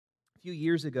few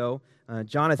years ago,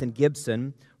 Jonathan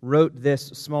Gibson wrote this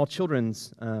small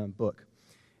children's book.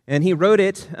 And he wrote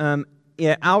it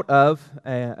out of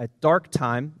a dark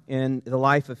time in the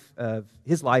life of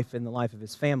his life and the life of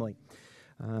his family.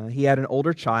 He had an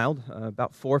older child,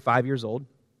 about 4 or 5 years old,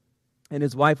 and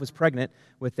his wife was pregnant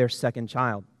with their second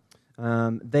child.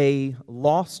 They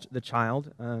lost the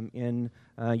child in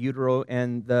utero,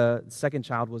 and the second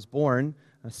child was born,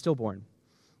 stillborn.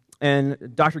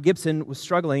 And Dr. Gibson was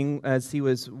struggling as he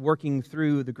was working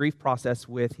through the grief process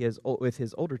with his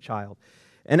older child.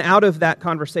 And out of that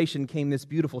conversation came this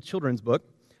beautiful children's book.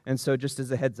 And so just as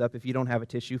a heads up, if you don't have a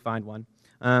tissue, find one,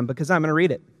 because I'm going to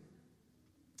read it.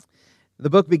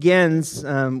 The book begins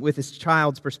with this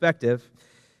child's perspective.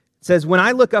 It says, "When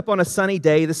I look up on a sunny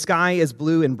day, the sky is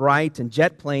blue and bright, and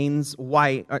jet planes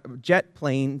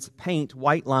paint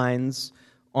white lines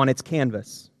on its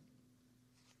canvas.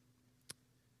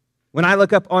 When I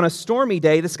look up on a stormy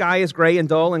day, the sky is gray and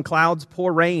dull, and clouds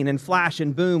pour rain and flash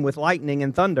and boom with lightning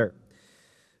and thunder.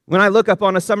 When I look up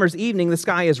on a summer's evening, the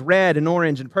sky is red and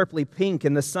orange and purpley pink,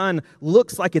 and the sun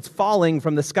looks like it's falling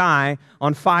from the sky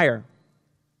on fire.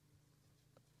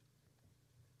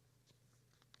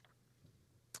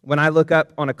 When I look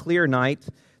up on a clear night,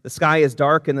 the sky is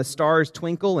dark and the stars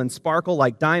twinkle and sparkle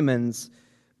like diamonds,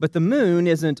 but the moon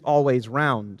isn't always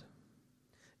round.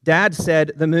 Dad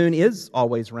said the moon is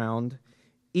always round,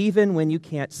 even when you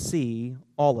can't see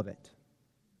all of it.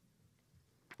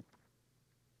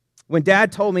 When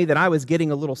Dad told me that I was getting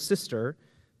a little sister,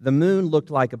 the moon looked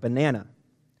like a banana.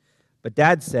 But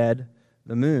Dad said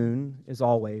the moon is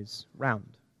always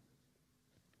round."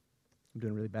 I'm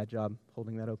doing a really bad job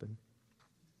holding that open.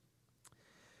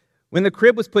 "When the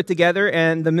crib was put together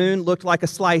and the moon looked like a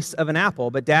slice of an apple,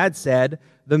 but Dad said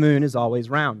the moon is always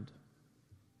round.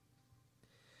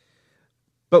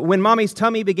 But when Mommy's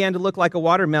tummy began to look like a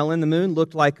watermelon, the moon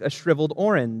looked like a shriveled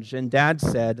orange, and Dad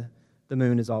said the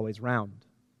moon is always round.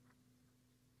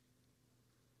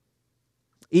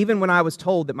 Even when I was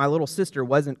told that my little sister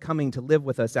wasn't coming to live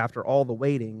with us after all the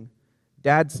waiting,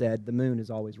 Dad said the moon is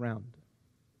always round.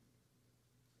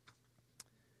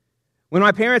 When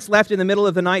my parents left in the middle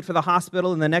of the night for the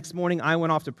hospital and the next morning I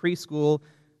went off to preschool,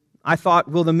 I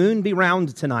thought, will the moon be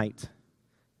round tonight?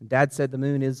 And Dad said the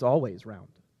moon is always round.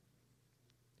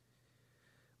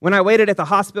 When I waited at the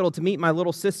hospital to meet my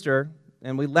little sister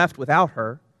and we left without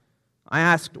her, I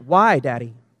asked, why,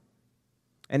 Daddy?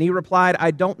 And he replied, I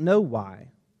don't know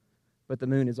why, but the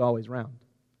moon is always round.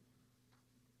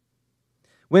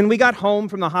 When we got home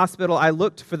from the hospital, I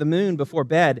looked for the moon before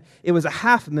bed. It was a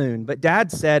half moon, but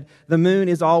Dad said the moon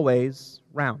is always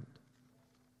round.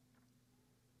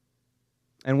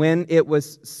 And when it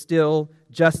was still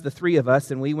just the three of us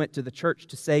and we went to the church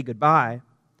to say goodbye,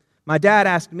 my dad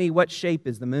asked me, what shape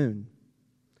is the moon?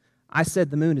 I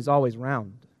said, the moon is always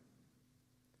round.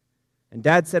 And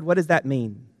Dad said, what does that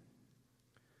mean?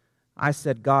 I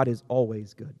said, God is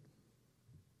always good.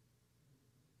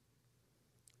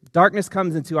 Darkness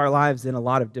comes into our lives in a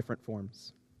lot of different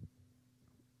forms.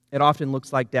 It often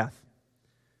looks like death.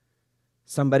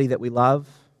 Somebody that we love.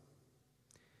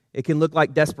 It can look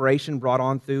like desperation brought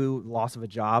on through loss of a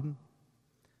job,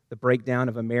 the breakdown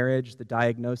of a marriage, the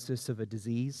diagnosis of a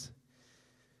disease.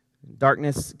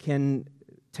 Darkness can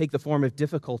take the form of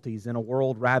difficulties in a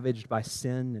world ravaged by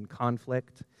sin and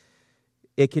conflict.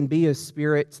 It can be a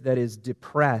spirit that is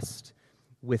depressed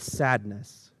with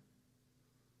sadness.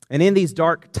 And in these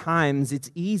dark times,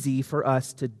 it's easy for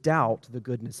us to doubt the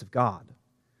goodness of God,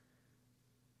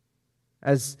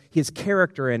 as His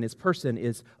character and His person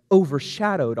is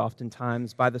overshadowed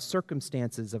oftentimes by the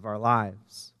circumstances of our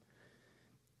lives.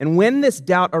 And when this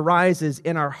doubt arises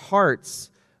in our hearts,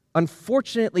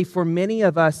 unfortunately for many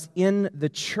of us in the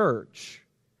church,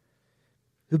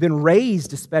 who've been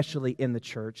raised especially in the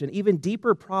church, an even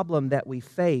deeper problem that we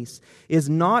face is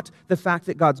not the fact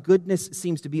that God's goodness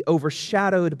seems to be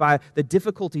overshadowed by the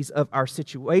difficulties of our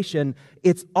situation.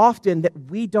 It's often that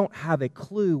we don't have a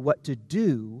clue what to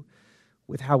do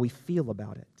with how we feel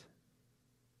about it.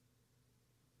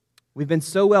 We've been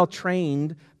so well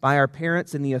trained by our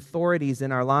parents and the authorities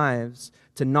in our lives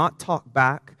to not talk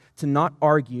back, to not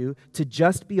argue, to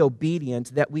just be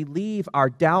obedient, that we leave our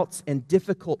doubts and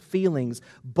difficult feelings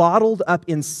bottled up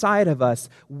inside of us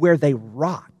where they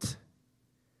rot.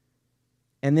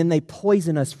 And then they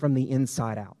poison us from the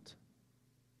inside out.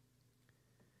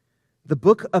 The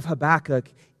book of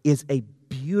Habakkuk is a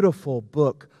beautiful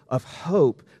book of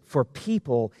hope for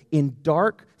people in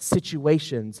dark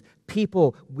situations,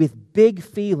 people with big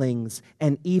feelings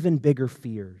and even bigger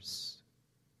fears.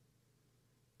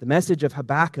 The message of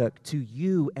Habakkuk to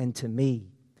you and to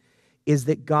me is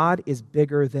that God is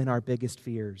bigger than our biggest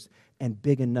fears and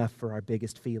big enough for our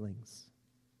biggest feelings.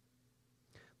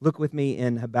 Look with me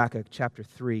in Habakkuk chapter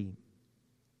 3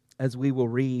 as we will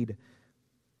read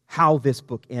how this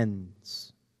book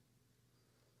ends.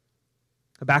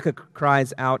 Habakkuk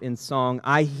cries out in song,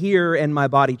 "I hear and my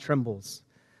body trembles.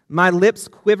 My lips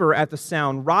quiver at the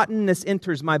sound. Rottenness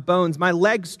enters my bones. My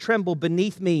legs tremble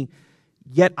beneath me.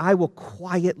 Yet I will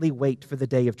quietly wait for the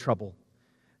day of trouble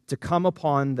to come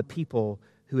upon the people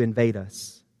who invade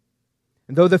us.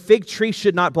 And though the fig tree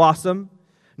should not blossom,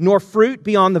 nor fruit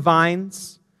be on the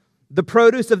vines, the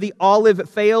produce of the olive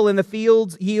fail, and the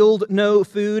fields yield no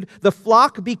food, the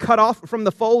flock be cut off from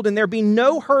the fold, and there be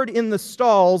no herd in the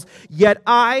stalls, yet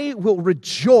I will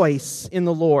rejoice in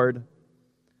the Lord.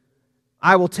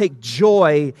 I will take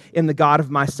joy in the God of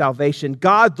my salvation.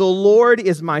 God, the Lord,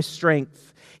 is my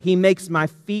strength. He makes my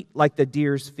feet like the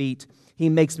deer's feet. He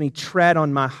makes me tread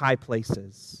on my high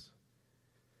places."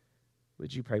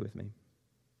 Would you pray with me?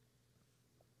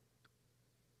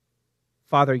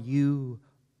 Father, you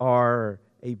are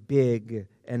a big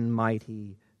and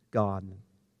mighty God.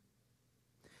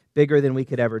 Bigger than we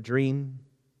could ever dream,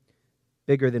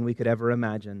 bigger than we could ever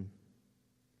imagine.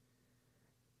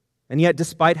 And yet,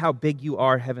 despite how big you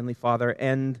are, Heavenly Father,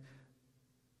 and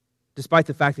despite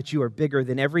the fact that you are bigger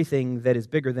than everything that is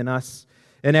bigger than us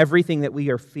and everything that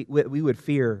we would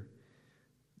fear,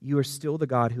 you are still the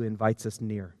God who invites us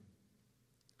near.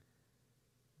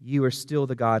 You are still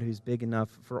the God who's big enough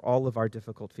for all of our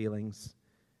difficult feelings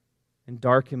and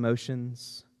dark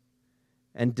emotions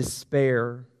and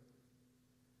despair.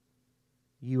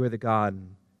 You are the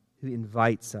God who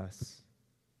invites us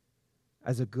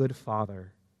as a good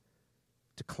Father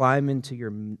to climb into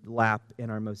your lap in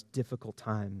our most difficult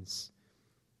times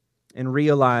and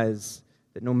realize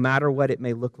that no matter what it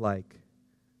may look like,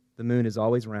 the moon is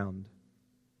always round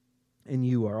and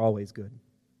you are always good.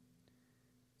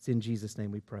 It's in Jesus'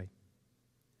 name we pray.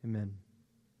 Amen.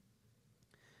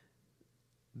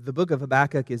 The book of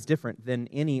Habakkuk is different than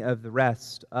any of the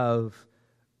rest of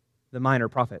the minor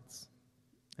prophets,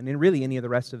 and in really any of the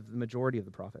rest of the majority of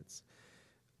the prophets.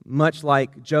 Much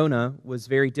like Jonah was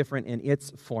very different in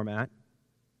its format,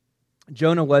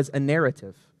 Jonah was a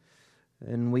narrative,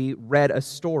 and we read a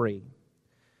story.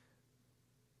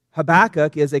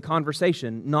 Habakkuk is a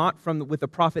conversation, not with the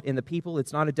prophet and the people.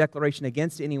 It's not a declaration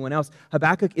against anyone else.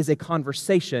 Habakkuk is a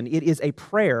conversation. It is a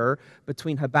prayer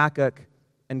between Habakkuk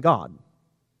and God.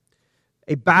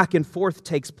 A back and forth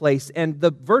takes place, and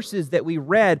the verses that we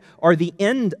read are the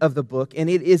end of the book, and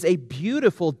it is a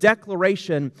beautiful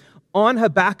declaration on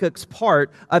Habakkuk's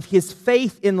part of his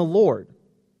faith in the Lord.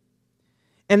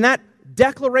 And that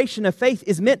declaration of faith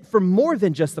is meant for more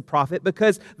than just the prophet,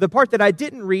 because the part that I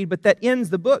didn't read, but that ends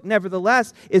the book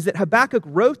nevertheless, is that Habakkuk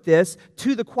wrote this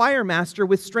to the choir master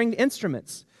with stringed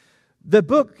instruments. The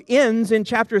book ends in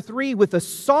chapter 3 with a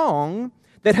song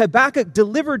that Habakkuk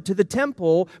delivered to the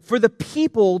temple for the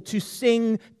people to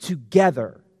sing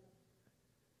together.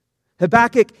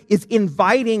 Habakkuk is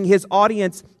inviting his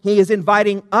audience, he is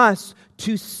inviting us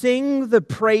to sing the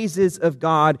praises of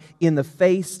God in the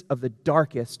face of the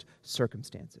darkest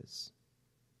circumstances.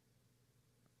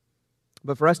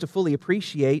 But for us to fully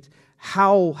appreciate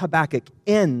how Habakkuk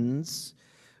ends,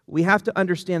 we have to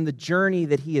understand the journey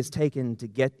that he has taken to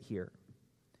get here.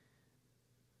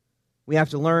 We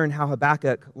have to learn how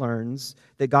Habakkuk learns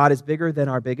that God is bigger than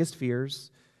our biggest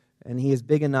fears, and he is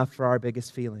big enough for our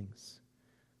biggest feelings.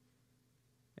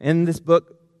 In this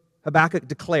book, Habakkuk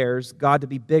declares God to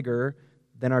be bigger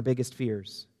than our biggest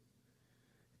fears.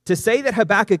 To say that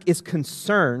Habakkuk is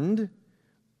concerned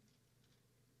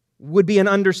would be an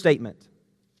understatement.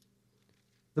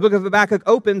 The book of Habakkuk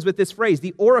opens with this phrase,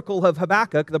 the oracle of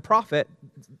Habakkuk, the prophet,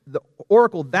 the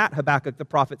oracle that Habakkuk, the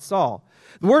prophet, saw.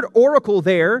 The word oracle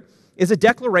there is a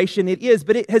declaration, it is,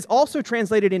 but it has also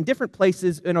translated in different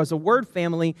places and as a word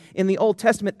family in the Old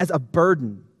Testament as a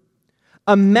burden.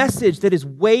 A message that is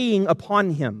weighing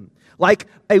upon him. Like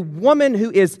a woman who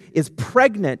is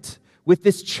pregnant with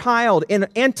this child in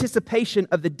anticipation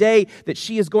of the day that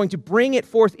she is going to bring it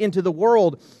forth into the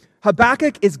world.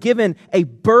 Habakkuk is given a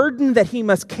burden that he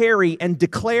must carry and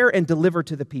declare and deliver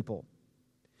to the people.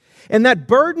 And that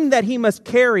burden that he must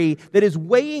carry that is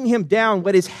weighing him down,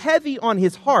 what is heavy on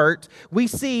his heart, we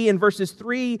see in verses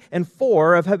 3 and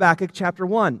 4 of Habakkuk chapter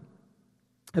 1.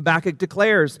 Habakkuk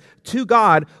declares to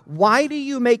God, "Why do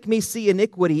you make me see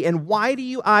iniquity, and why do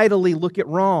you idly look at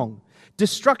wrong?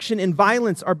 Destruction and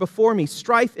violence are before me.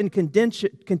 Strife and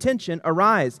contention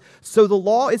arise. So the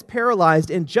law is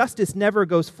paralyzed, and justice never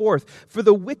goes forth. For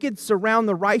the wicked surround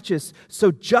the righteous,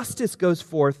 so justice goes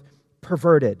forth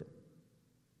perverted."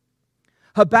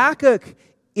 Habakkuk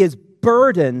is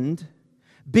burdened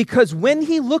because when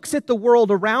he looks at the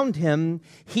world around him,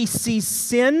 he sees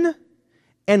sin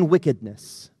and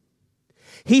wickedness.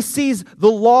 He sees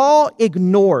the law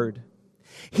ignored.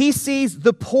 He sees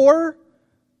the poor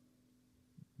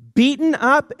beaten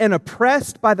up and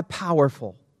oppressed by the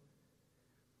powerful.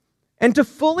 And to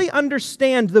fully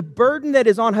understand the burden that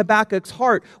is on Habakkuk's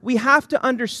heart, we have to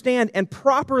understand and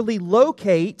properly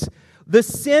locate the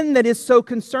sin that is so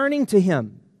concerning to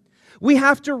him. We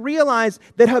have to realize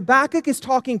that Habakkuk is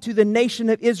talking to the nation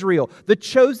of Israel, the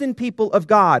chosen people of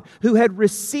God, who had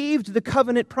received the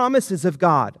covenant promises of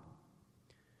God.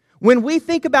 When we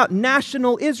think about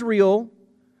national Israel,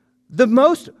 the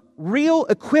most real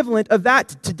equivalent of that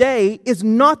today is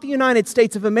not the United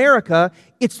States of America,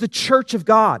 it's the church of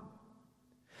God.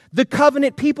 The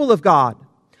covenant people of God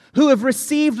who have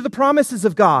received the promises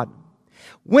of God.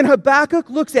 When Habakkuk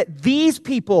looks at these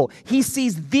people, he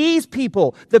sees these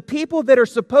people, the people that are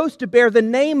supposed to bear the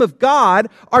name of God,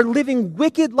 are living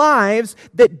wicked lives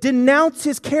that denounce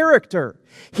his character.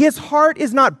 His heart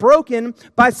is not broken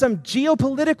by some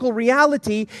geopolitical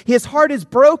reality. His heart is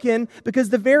broken because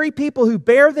the very people who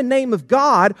bear the name of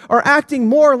God are acting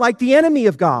more like the enemy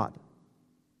of God.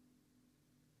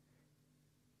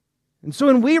 And so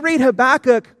when we read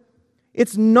Habakkuk,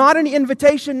 it's not an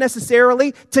invitation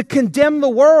necessarily to condemn the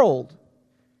world.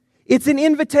 It's an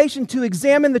invitation to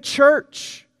examine the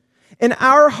church and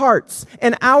our hearts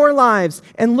and our lives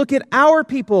and look at our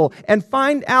people and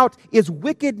find out, is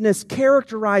wickedness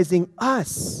characterizing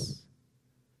us?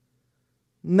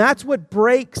 And that's what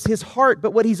breaks his heart.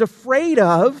 But what he's afraid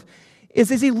of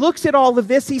is as he looks at all of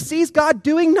this, he sees God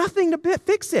doing nothing to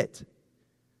fix it.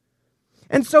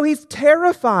 And so he's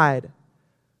terrified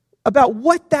about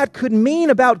what that could mean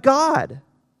about God.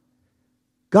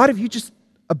 God, have you just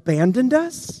abandoned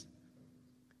us?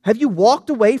 Have you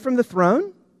walked away from the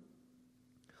throne?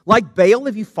 Like Baal,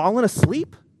 have you fallen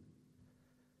asleep?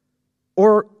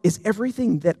 Or is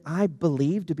everything that I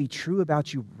believe to be true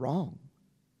about you wrong?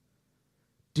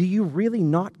 Do you really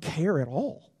not care at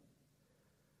all?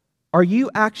 Are you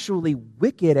actually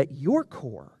wicked at your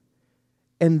core?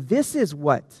 And this is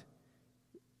what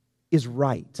is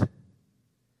right.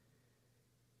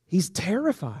 He's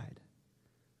terrified.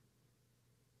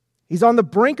 He's on the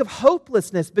brink of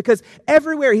hopelessness because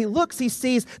everywhere he looks, he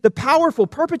sees the powerful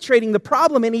perpetrating the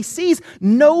problem, and he sees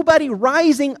nobody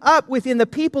rising up within the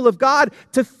people of God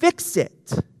to fix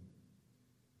it.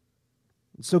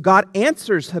 So God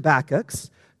answers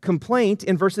Habakkuk's complaint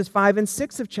in verses 5 and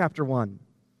 6 of chapter 1.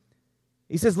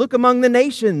 He says, "Look among the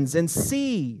nations and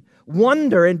see,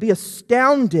 wonder and be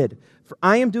astounded. For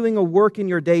I am doing a work in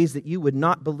your days that you would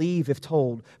not believe if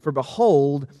told. For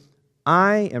behold,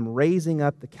 I am raising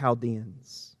up the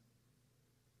Chaldeans."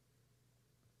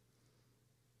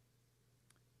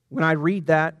 When I read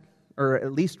that, or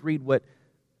at least read what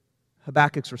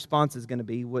Habakkuk's response is going to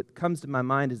be, what comes to my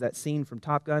mind is that scene from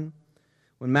Top Gun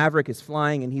when Maverick is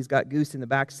flying and he's got Goose in the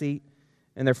back seat.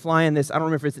 And they're flying this, I don't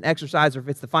remember if it's an exercise or if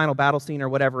it's the final battle scene or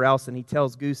whatever else. And he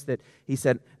tells Goose that,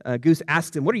 Goose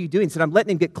asks him, "What are you doing?" He said, "I'm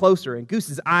letting him get closer." And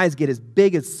Goose's eyes get as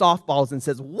big as softballs and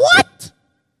says, "What?"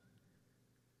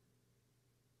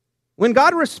 When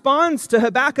God responds to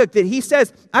Habakkuk that he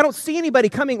says, "I don't see anybody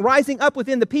rising up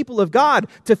within the people of God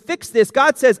to fix this,"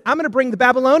 God says, "I'm going to bring the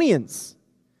Babylonians."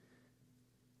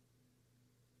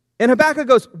 And Habakkuk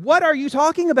goes, "What are you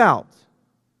talking about?"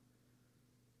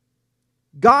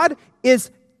 God is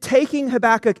taking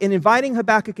Habakkuk and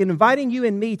inviting you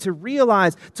and me to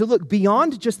realize, to look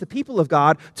beyond just the people of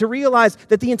God, to realize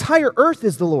that the entire earth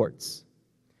is the Lord's.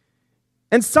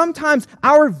 And sometimes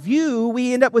our view,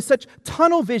 we end up with such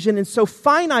tunnel vision and so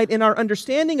finite in our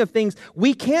understanding of things,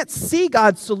 we can't see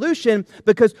God's solution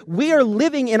because we are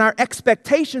living in our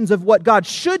expectations of what God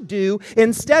should do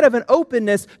instead of an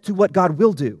openness to what God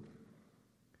will do.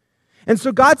 And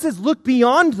so God says, look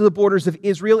beyond the borders of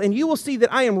Israel, and you will see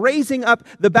that I am raising up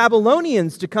the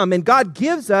Babylonians to come. And God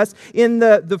gives us, in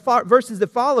the verses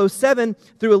that follow, 7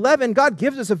 through 11, God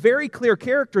gives us a very clear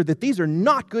character that these are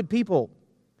not good people.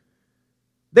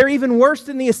 They're even worse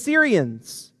than the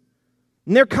Assyrians.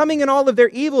 And they're coming in all of their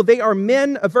evil. They are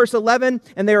men, of verse 11,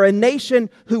 and they are a nation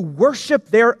who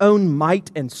worship their own might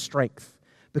and strength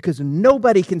because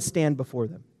nobody can stand before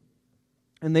them.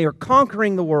 And they are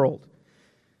conquering the world.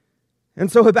 And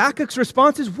so Habakkuk's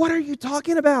response is, what are you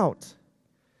talking about?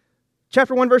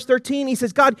 Chapter 1, verse 13, he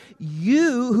says, God,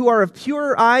 you who are of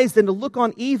purer eyes than to look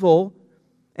on evil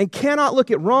and cannot look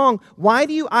at wrong, why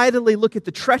do you idly look at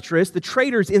the treacherous, the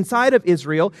traitors inside of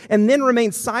Israel, and then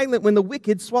remain silent when the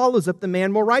wicked swallows up the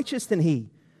man more righteous than he?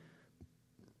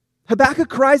 Habakkuk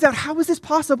cries out, how is this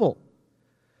possible?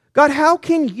 God, how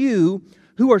can you,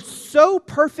 who are so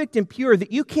perfect and pure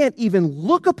that you can't even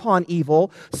look upon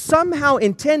evil, somehow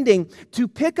intending to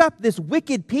pick up this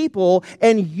wicked people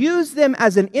and use them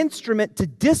as an instrument to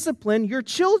discipline your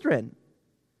children.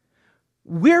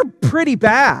 We're pretty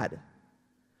bad,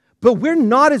 but we're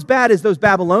not as bad as those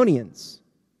Babylonians.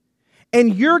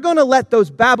 And you're going to let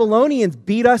those Babylonians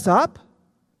beat us up?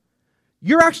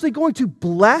 You're actually going to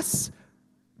bless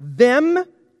them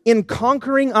in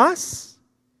conquering us?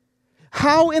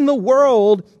 How in the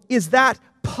world is that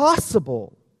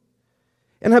possible?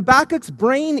 And Habakkuk's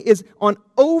brain is on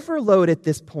overload at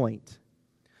this point.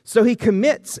 So he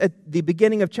commits at the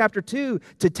beginning of chapter 2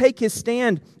 to take his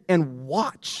stand and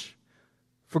watch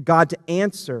for God to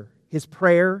answer his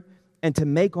prayer and to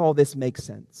make all this make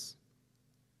sense.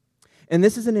 And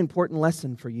this is an important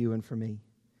lesson for you and for me.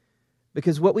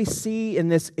 Because what we see in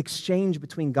this exchange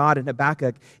between God and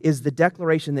Habakkuk is the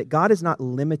declaration that God is not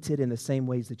limited in the same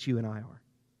ways that you and I are.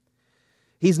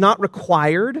 He's not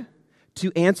required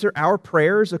to answer our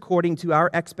prayers according to our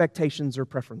expectations or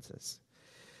preferences.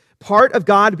 Part of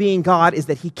God being God is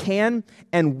that He can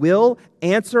and will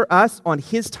answer us on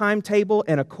His timetable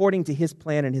and according to His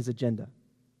plan and His agenda.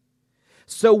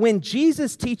 So when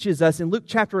Jesus teaches us in Luke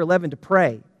chapter 11 to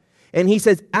pray, and He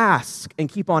says, ask and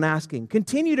keep on asking.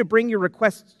 Continue to bring your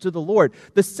requests to the Lord.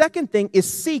 The second thing is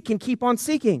seek and keep on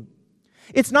seeking.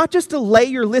 It's not just to lay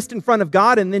your list in front of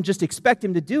God and then just expect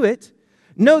Him to do it.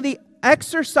 No, the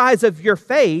exercise of your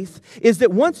faith is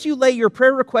that once you lay your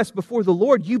prayer request before the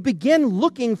Lord, you begin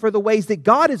looking for the ways that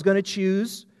God is going to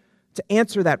choose to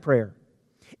answer that prayer.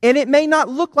 And it may not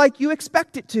look like you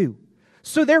expect it to.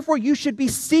 So therefore, you should be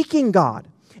seeking God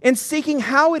and seeking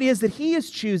how it is that He is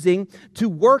choosing to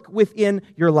work within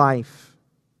your life.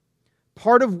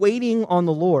 Part of waiting on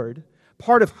the Lord,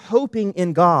 part of hoping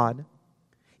in God,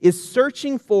 is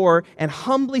searching for and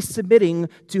humbly submitting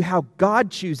to how God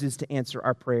chooses to answer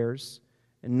our prayers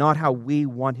and not how we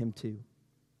want Him to.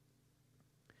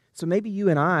 So maybe you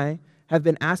and I have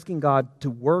been asking God to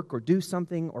work or do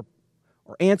something or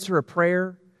answer a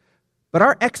prayer, but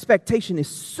our expectation is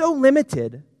so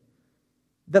limited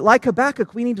that like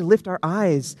Habakkuk, we need to lift our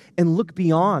eyes and look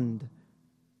beyond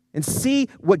and see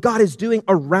what God is doing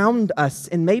around us.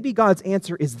 And maybe God's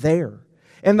answer is there.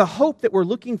 And the hope that we're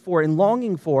looking for and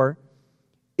longing for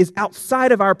is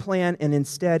outside of our plan and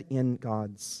instead in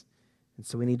God's. And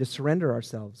so we need to surrender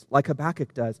ourselves like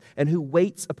Habakkuk does and who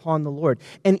waits upon the Lord.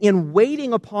 And in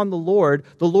waiting upon the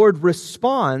Lord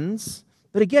responds,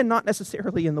 but again, not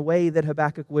necessarily in the way that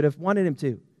Habakkuk would have wanted Him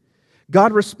to.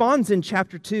 God responds in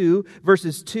chapter 2,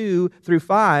 verses 2 through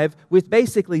 5, with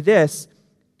basically this,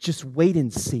 just wait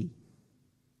and see.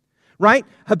 Right?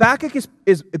 Habakkuk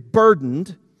is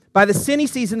burdened by the sin he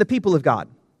sees in the people of God.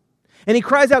 And he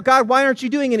cries out, God, why aren't you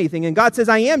doing anything? And God says,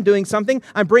 I am doing something.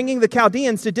 I'm bringing the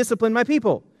Chaldeans to discipline my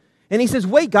people. And he says,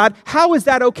 wait, God, how is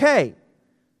that okay?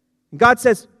 And God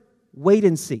says, wait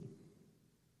and see.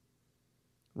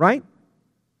 Right?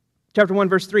 Chapter 1,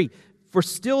 verse 3. For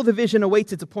still the vision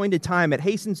awaits its appointed time. It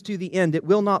hastens to the end. It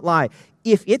will not lie.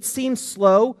 If it seems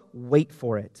slow, wait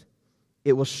for it.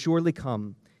 It will surely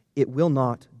come. It will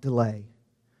not delay.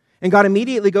 And God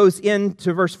immediately goes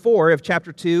into verse 4 of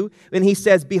chapter 2, and He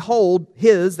says, behold,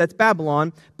 that's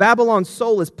Babylon. Babylon's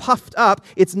soul is puffed up.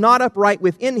 It's not upright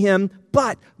within him,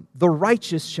 but the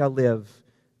righteous shall live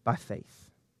by faith.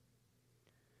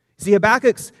 See,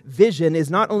 Habakkuk's vision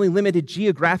is not only limited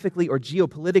geographically or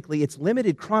geopolitically, it's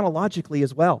limited chronologically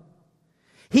as well.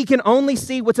 He can only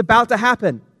see what's about to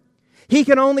happen. He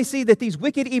can only see that these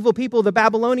wicked, evil people, the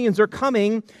Babylonians, are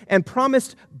coming and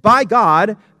promised by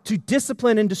God to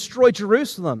discipline and destroy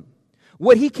Jerusalem.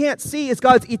 What he can't see is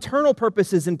God's eternal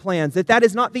purposes and plans, that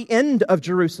is not the end of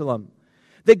Jerusalem,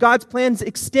 that God's plans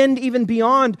extend even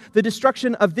beyond the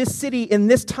destruction of this city in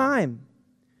this time,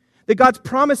 that God's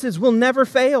promises will never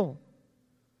fail.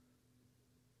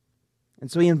 And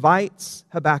so he invites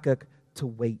Habakkuk to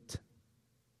wait.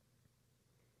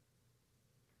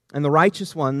 And the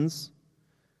righteous ones,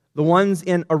 the ones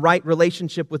in a right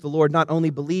relationship with the Lord, not only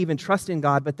believe and trust in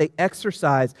God, but they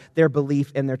exercise their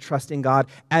belief and their trust in God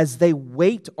as they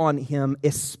wait on Him,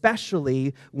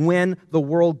 especially when the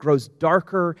world grows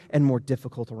darker and more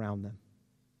difficult around them.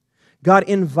 God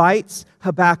invites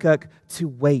Habakkuk to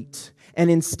wait and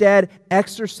instead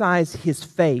exercise his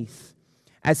faith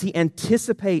as he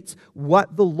anticipates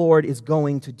what the Lord is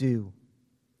going to do.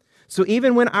 So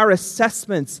even when our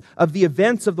assessments of the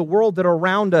events of the world that are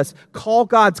around us call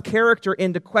God's character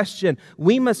into question,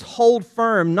 we must hold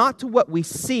firm not to what we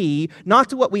see, not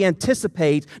to what we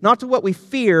anticipate, not to what we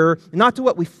fear, not to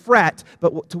what we fret,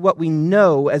 but to what we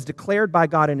know as declared by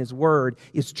God in His Word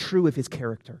is true of His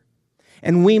character.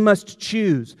 And we must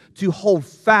choose to hold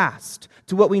fast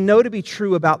to what we know to be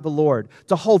true about the Lord.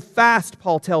 To hold fast,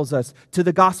 Paul tells us, to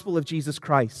the gospel of Jesus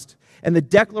Christ and the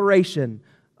declaration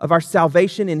of our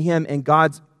salvation in Him and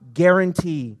God's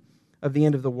guarantee of the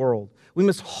end of the world. We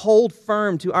must hold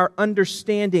firm to our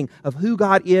understanding of who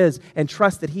God is and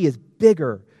trust that He is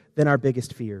bigger than our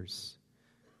biggest fears.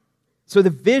 So the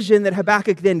vision that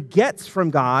Habakkuk then gets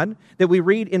from God, that we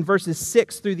read in verses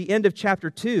 6 through the end of chapter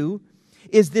 2,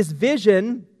 is this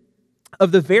vision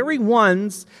of the very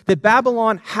ones that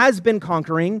Babylon has been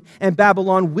conquering and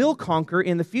Babylon will conquer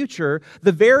in the future,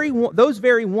 those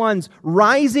very ones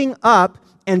rising up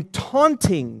and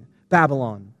taunting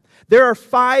Babylon. There are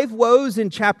 5 woes in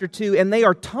chapter 2, and they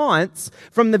are taunts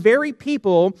from the very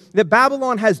people that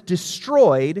Babylon has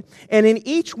destroyed. And in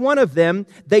each one of them,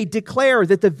 they declare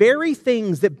that the very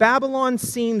things that Babylon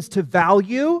seems to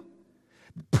value,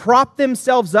 prop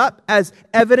themselves up as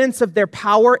evidence of their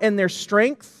power and their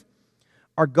strength,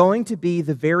 are going to be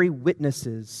the very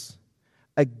witnesses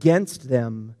against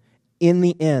them in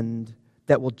the end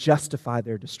that will justify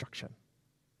their destruction.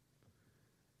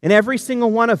 In every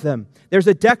single one of them, there's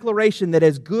a declaration that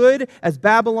as good as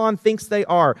Babylon thinks they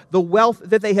are, the wealth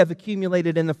that they have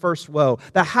accumulated in the first woe,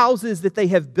 the houses that they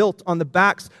have built on the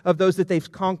backs of those that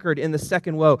they've conquered in the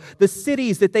second woe, the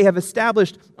cities that they have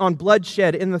established on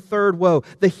bloodshed in the third woe,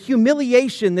 the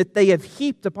humiliation that they have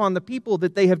heaped upon the people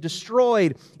that they have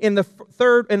destroyed in the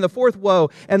third and the fourth woe,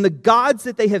 and the gods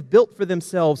that they have built for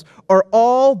themselves are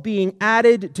all being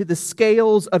added to the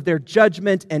scales of their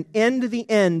judgment, and in the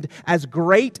end, as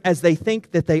great as they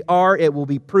think that they are, it will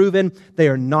be proven they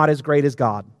are not as great as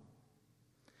God.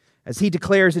 As he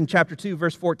declares in chapter 2,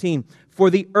 verse 14, "For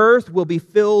the earth will be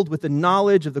filled with the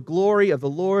knowledge of the glory of the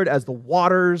Lord as the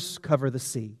waters cover the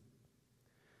sea."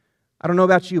 I don't know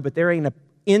about you, but there ain't an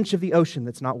inch of the ocean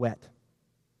that's not wet.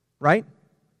 Right?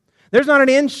 There's not an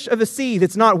inch of the sea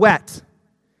that's not wet.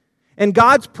 And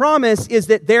God's promise is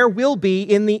that there will be,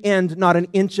 in the end, not an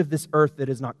inch of this earth that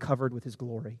is not covered with His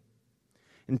glory,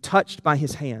 and touched by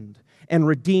His hand, and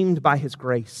redeemed by His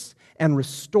grace, and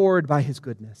restored by His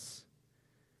goodness.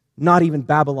 Not even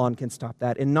Babylon can stop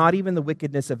that, and not even the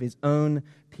wickedness of his own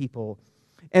people.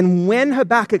 And when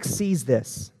Habakkuk sees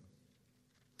this,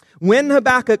 when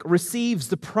Habakkuk receives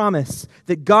the promise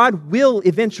that God will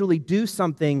eventually do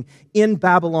something in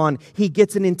Babylon, he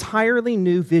gets an entirely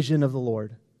new vision of the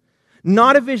Lord.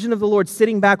 Not a vision of the Lord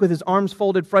sitting back with his arms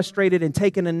folded, frustrated, and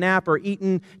taking a nap or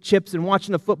eating chips and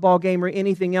watching a football game or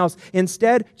anything else.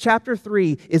 Instead, chapter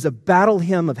 3 is a battle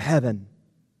hymn of heaven.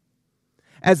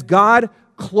 As God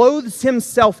clothes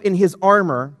Himself in His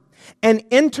armor and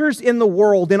enters in the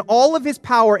world in all of His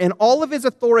power and all of His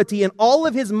authority and all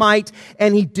of His might,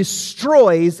 and He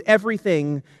destroys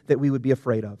everything that we would be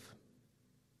afraid of.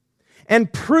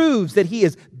 And proves that He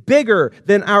is bigger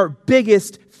than our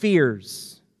biggest fears.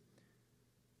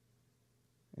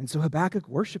 And so Habakkuk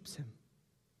worships Him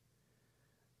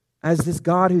as this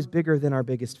God who's bigger than our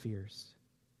biggest fears.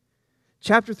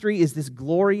 Chapter 3 is this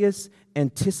glorious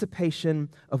anticipation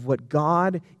of what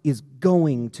God is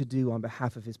going to do on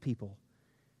behalf of His people,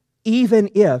 even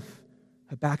if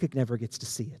Habakkuk never gets to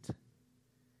see it.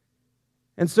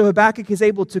 And so Habakkuk is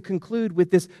able to conclude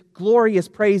with this glorious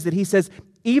praise that he says,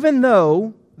 even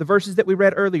though, the verses that we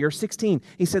read earlier, 16,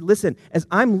 he said, listen, as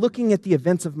I'm looking at the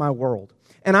events of my world,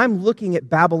 and I'm looking at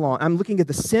Babylon, I'm looking at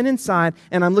the sin inside,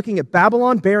 and I'm looking at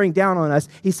Babylon bearing down on us.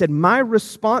 He said, my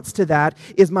response to that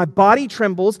is my body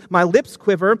trembles, my lips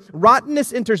quiver,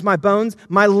 rottenness enters my bones,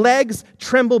 my legs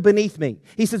tremble beneath me.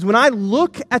 He says, when I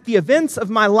look at the events of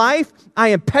my life, I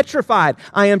am petrified,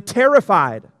 I am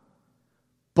terrified.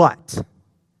 But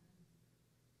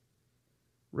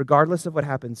regardless of what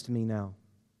happens to me now,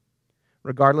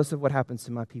 regardless of what happens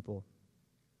to my people,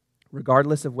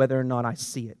 regardless of whether or not I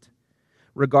see it,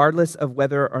 regardless of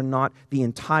whether or not the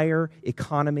entire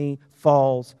economy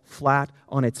falls flat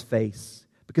on its face.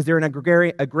 Because they're an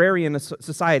agrarian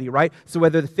society, right? So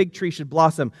whether the fig tree should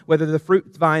blossom, whether the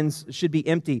fruit vines should be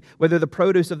empty, whether the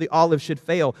produce of the olive should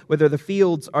fail, whether the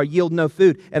fields yield no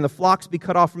food, and the flocks be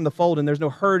cut off from the fold, and there's no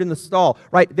herd in the stall,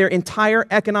 right? Their entire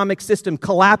economic system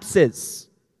collapses.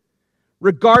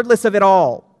 Regardless of it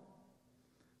all,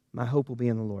 my hope will be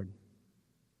in the Lord.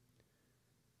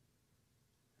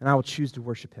 And I will choose to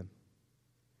worship Him.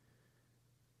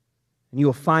 And you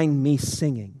will find me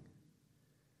singing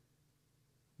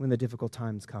when the difficult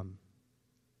times come.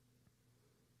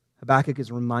 Habakkuk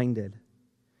is reminded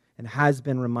and has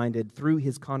been reminded through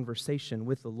his conversation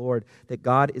with the Lord that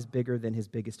God is bigger than his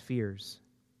biggest fears.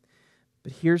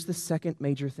 But here's the second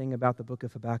major thing about the book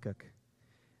of Habakkuk.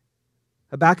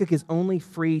 Habakkuk is only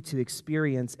free to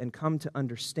experience and come to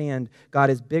understand God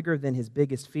is bigger than his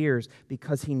biggest fears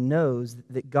because he knows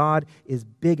that God is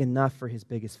big enough for his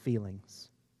biggest feelings.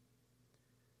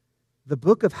 The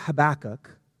book of Habakkuk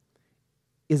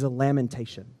is a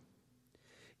lamentation.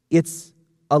 It's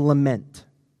a lament.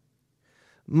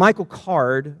 Michael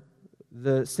Card,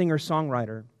 the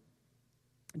singer-songwriter,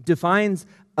 defines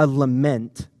a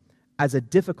lament as a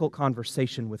difficult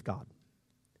conversation with God.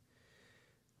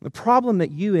 The problem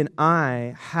that you and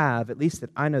I have, at least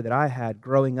that I know that I had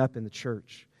growing up in the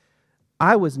church,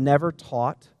 I was never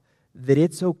taught that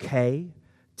it's okay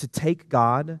to take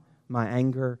God, my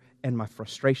anger and my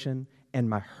frustration and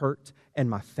my hurt and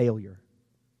my failure.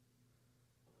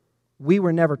 We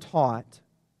were never taught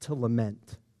to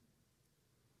lament.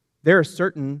 There are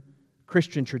certain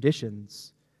Christian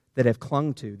traditions that have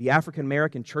clung to. The African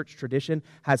American church tradition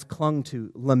has clung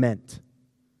to lament,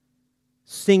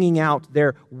 singing out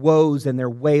their woes and their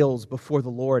wails before the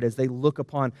Lord as they look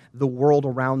upon the world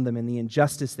around them and the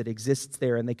injustice that exists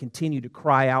there, and they continue to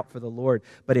cry out for the Lord.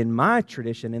 But in my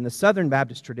tradition, in the Southern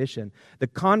Baptist tradition, the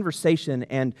conversation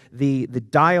and the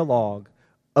dialogue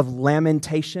of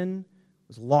lamentation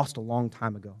was lost a long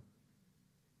time ago.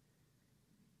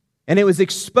 And it was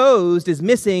exposed as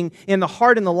missing in the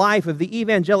heart and the life of the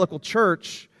evangelical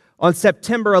church on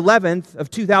September 11th of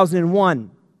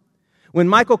 2001. When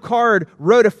Michael Card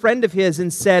wrote a friend of his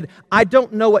and said, I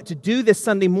don't know what to do this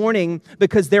Sunday morning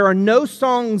because there are no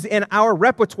songs in our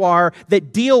repertoire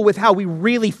that deal with how we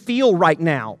really feel right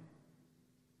now.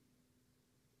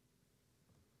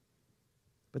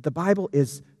 But the Bible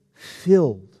is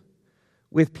filled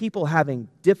with people having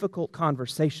difficult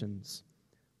conversations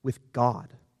with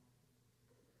God.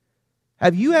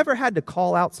 Have you ever had to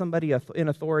call out somebody in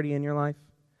authority in your life?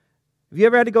 Have you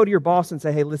ever had to go to your boss and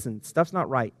say, hey, listen, stuff's not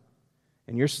right,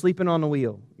 and you're sleeping on the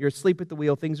wheel. You're asleep at the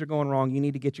wheel. Things are going wrong. You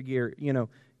need to get your gear,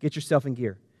 get yourself in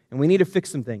gear. And we need to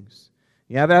fix some things.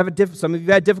 Some of you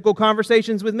have had difficult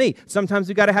conversations with me. Sometimes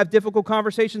we've got to have difficult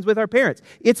conversations with our parents.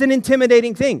 It's an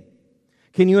intimidating thing.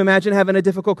 Can you imagine having a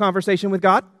difficult conversation with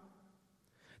God?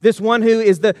 This one who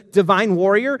is the divine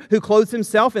warrior, who clothes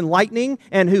himself in lightning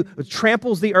and who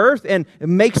tramples the earth and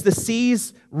makes the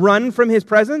seas run from his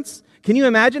presence. Can you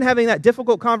imagine having that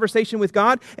difficult conversation with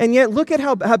God? And yet look at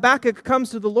how Habakkuk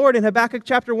comes to the Lord in Habakkuk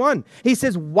chapter 1. He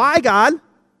says, why, God?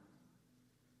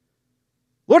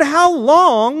 Lord, how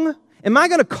long am I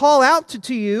going to call out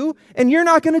to you and you're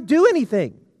not going to do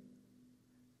anything?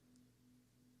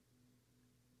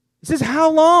 He says,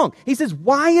 how long? He says,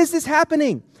 why is this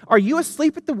happening? Are you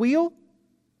asleep at the wheel?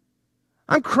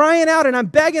 I'm crying out and I'm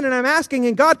begging and I'm asking,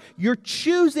 and God, you're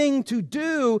choosing to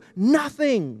do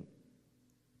nothing.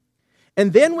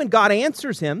 And then when God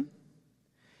answers him,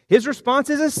 his response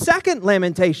is a second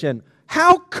lamentation.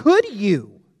 How could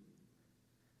you?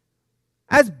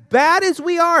 As bad as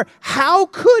we are, how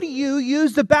could you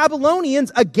use the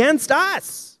Babylonians against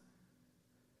us?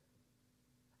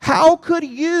 How could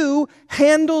you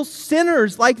handle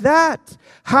sinners like that?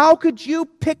 How could you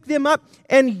pick them up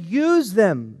and use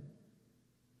them?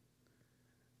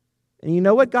 And you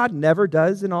know what God never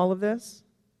does in all of this?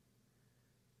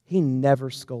 He never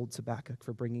scolds Habakkuk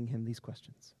for bringing him these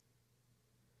questions.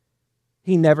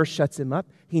 He never shuts him up.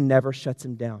 He never shuts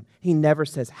him down. He never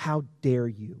says, how dare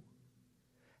you?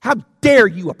 How dare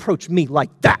you approach me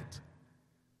like that?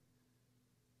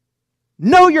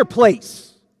 Know your place.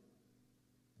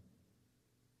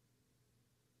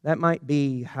 That might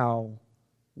be how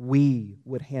we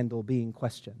would handle being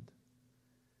questioned.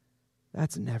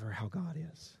 That's never how God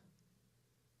is.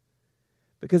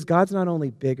 Because God's not only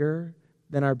bigger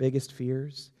than our biggest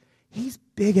fears, He's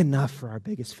big enough for our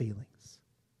biggest feelings.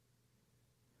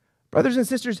 Brothers and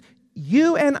sisters,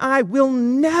 you and I will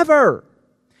never,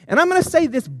 and I'm going to say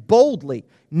this boldly,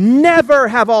 never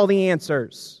have all the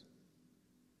answers.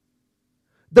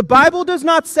 The Bible does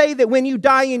not say that when you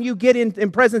die and you get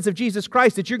in presence of Jesus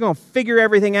Christ that you're going to figure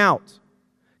everything out.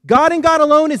 God and God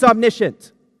alone is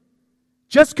omniscient.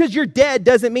 Just because you're dead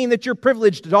doesn't mean that you're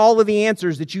privileged to all of the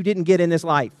answers that you didn't get in this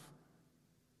life.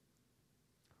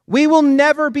 We will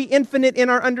never be infinite in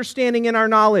our understanding and our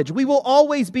knowledge. We will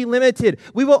always be limited.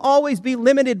 We will always be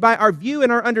limited by our view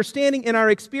and our understanding and our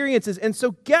experiences. And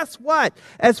so guess what?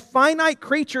 As finite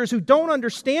creatures who don't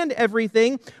understand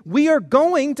everything, we are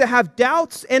going to have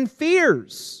doubts and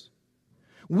fears.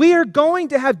 We are going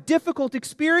to have difficult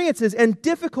experiences and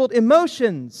difficult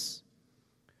emotions.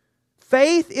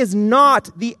 Faith is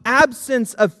not the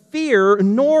absence of fear,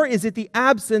 nor is it the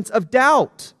absence of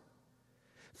doubt.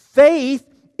 Faith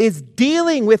is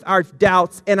dealing with our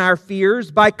doubts and our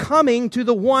fears by coming to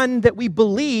the one that we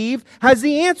believe has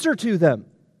the answer to them.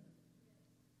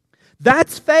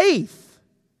 That's faith.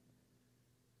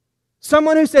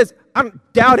 Someone who says, I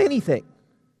don't doubt anything.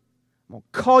 I'm going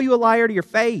to call you a liar to your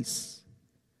face.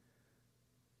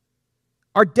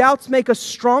 Our doubts make us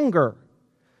stronger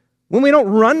when we don't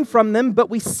run from them, but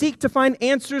we seek to find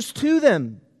answers to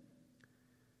them.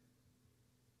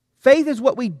 Faith is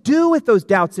what we do with those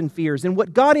doubts and fears. And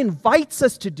what God invites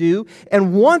us to do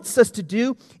and wants us to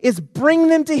do is bring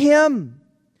them to Him.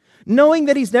 Knowing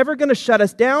that He's never going to shut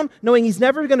us down, knowing He's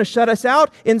never going to shut us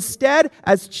out. Instead,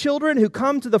 as children who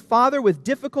come to the Father with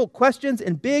difficult questions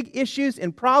and big issues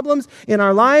and problems in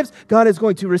our lives, God is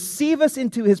going to receive us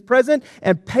into His presence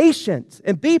and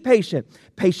be patient.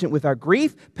 Patient with our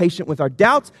grief, patient with our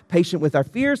doubts, patient with our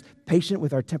fears, patient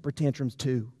with our temper tantrums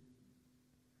too.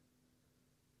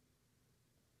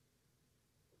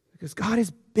 Because God is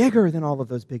bigger than all of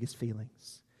those biggest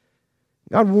feelings.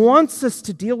 God wants us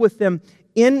to deal with them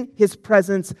in His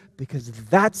presence because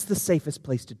that's the safest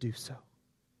place to do so.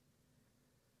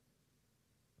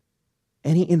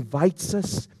 And He invites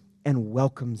us and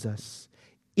welcomes us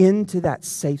into that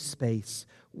safe space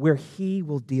where He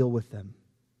will deal with them.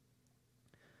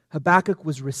 Habakkuk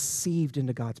was received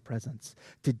into God's presence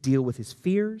to deal with his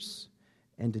fears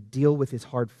and to deal with his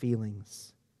hard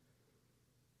feelings.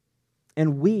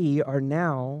 And we are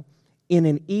now in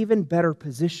an even better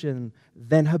position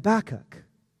than Habakkuk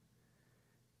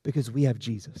because we have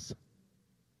Jesus.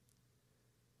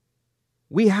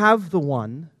 We have the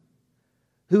one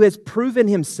who has proven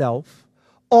Himself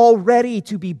already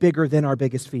to be bigger than our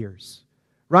biggest fears,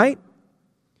 right?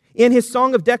 In his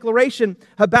song of declaration,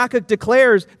 Habakkuk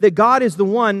declares that God is the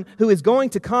one who is going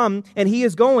to come and He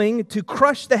is going to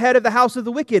crush the head of the house of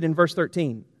the wicked in verse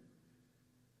 13.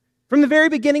 From the very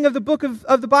beginning of the book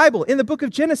of the Bible, in the book of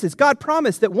Genesis, God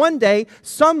promised that one day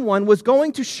someone was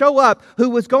going to show up who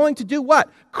was going to do what?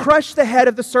 Crush the head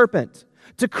of the serpent,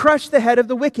 to crush the head of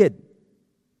the wicked.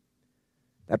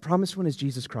 That promised one is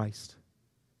Jesus Christ.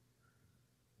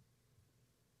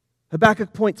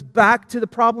 Habakkuk points back to the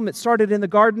problem that started in the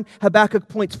garden. Habakkuk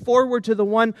points forward to the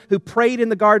one who prayed in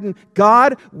the garden,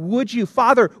 God,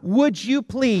 Father, would you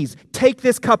please take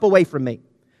this cup away from me?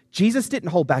 Jesus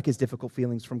didn't hold back His difficult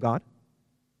feelings from God.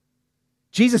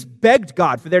 Jesus begged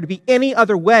God for there to be any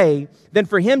other way than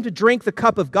for Him to drink the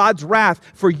cup of God's wrath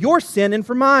for your sin and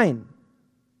for mine.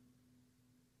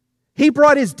 He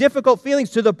brought His difficult feelings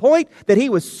to the point that He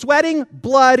was sweating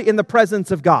blood in the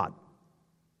presence of God.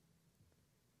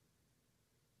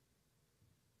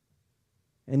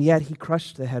 And yet He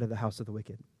crushed the head of the house of the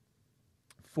wicked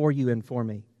for you and for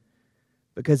me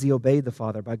because He obeyed the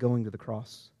Father by going to the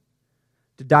cross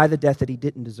to die the death that He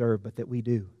didn't deserve, but that we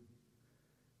do,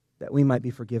 that we might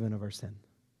be forgiven of our sin.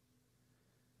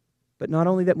 But not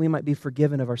only that we might be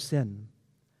forgiven of our sin,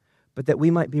 but that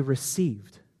we might be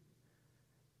received.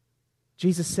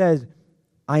 Jesus said,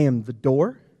 I am the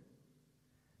door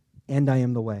and I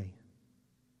am the way.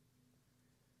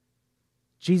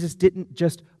 Jesus didn't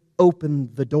just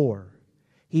open the door.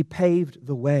 He paved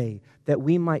the way that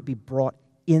we might be brought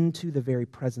into the very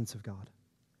presence of God.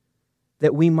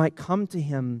 That we might come to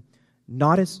Him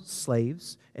not as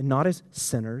slaves and not as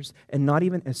sinners and not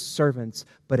even as servants,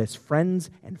 but as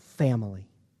friends and family,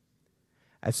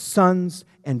 as sons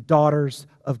and daughters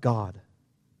of God.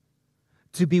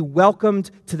 To be welcomed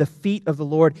to the feet of the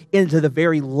Lord, into the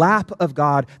very lap of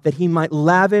God, that He might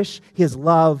lavish His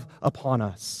love upon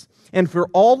us. And for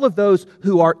all of those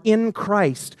who are in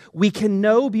Christ, we can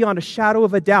know beyond a shadow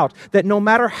of a doubt that no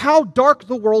matter how dark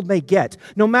the world may get,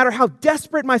 no matter how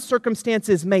desperate my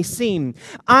circumstances may seem,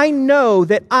 I know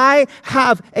that I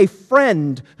have a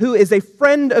friend who is a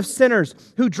friend of sinners,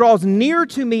 who draws near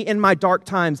to me in my dark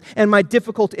times and my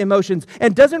difficult emotions,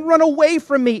 and doesn't run away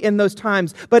from me in those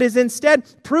times, but is instead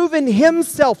proven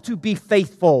Himself to be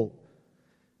faithful.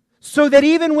 So that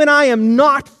even when I am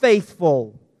not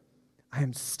faithful, I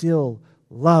am still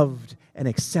loved and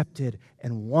accepted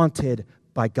and wanted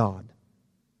by God.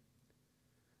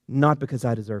 Not because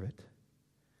I deserve it,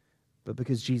 but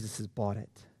because Jesus has bought it.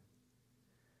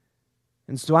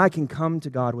 And so I can come to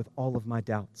God with all of my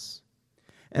doubts.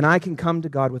 And I can come to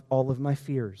God with all of my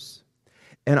fears.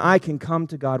 And I can come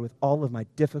to God with all of my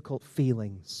difficult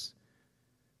feelings.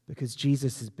 Because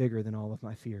Jesus is bigger than all of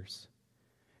my fears.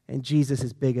 And Jesus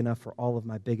is big enough for all of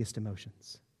my biggest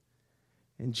emotions.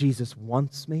 And Jesus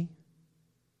wants me.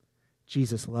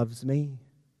 Jesus loves me.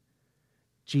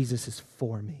 Jesus is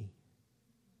for me.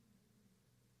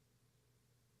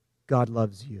 God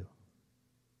loves you.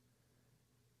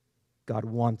 God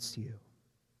wants you.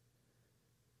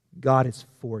 God is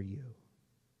for you.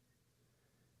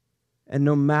 And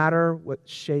no matter what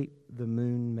shape the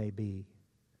moon may be,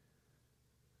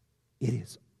 it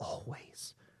is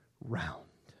always round.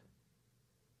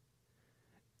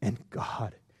 And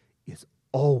God is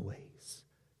always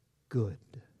good.